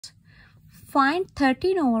find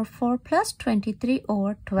 13 over 4 plus 23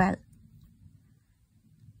 over 12.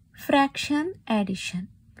 Fraction addition.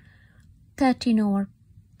 13 over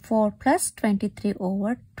 4 plus 23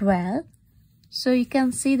 over 12. So you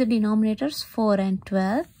can see the denominators 4 and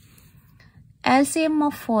 12. LCM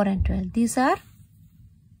of 4 and 12. These are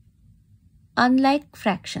unlike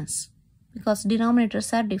fractions because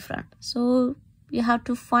denominators are different. So you have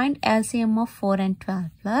to find LCM of 4 and 12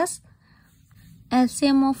 plus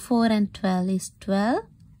LCM of 4 and 12 is 12.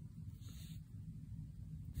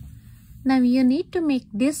 Now you need to make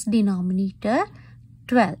this denominator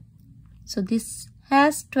 12. So this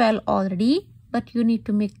has 12 already, but you need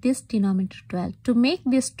to make this denominator 12. To make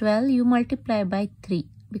this 12, you multiply by 3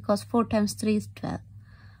 because 4 times 3 is 12.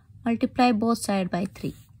 Multiply both sides by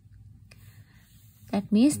 3.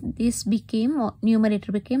 That means this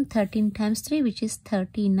numerator became 13 times 3, which is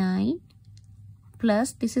 39,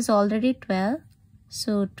 plus this is already 12.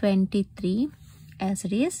 So 23 as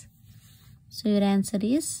it is. So your answer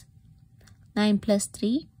is 9 plus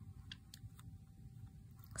 3,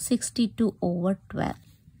 62 over 12.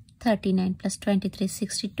 39 plus 23,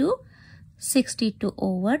 62. 62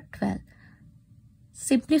 over 12.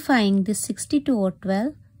 Simplifying this 62 over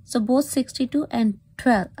 12. So both 62 and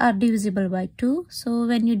 12 are divisible by 2. So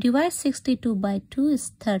when you divide 62 by 2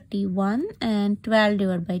 is 31 and 12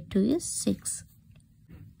 divided by 2 is 6.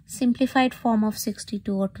 Simplified form of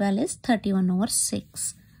 62 over 12 is 31 over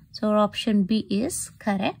 6. So our option B is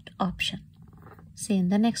correct option. See you in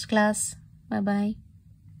the next class. Bye-bye.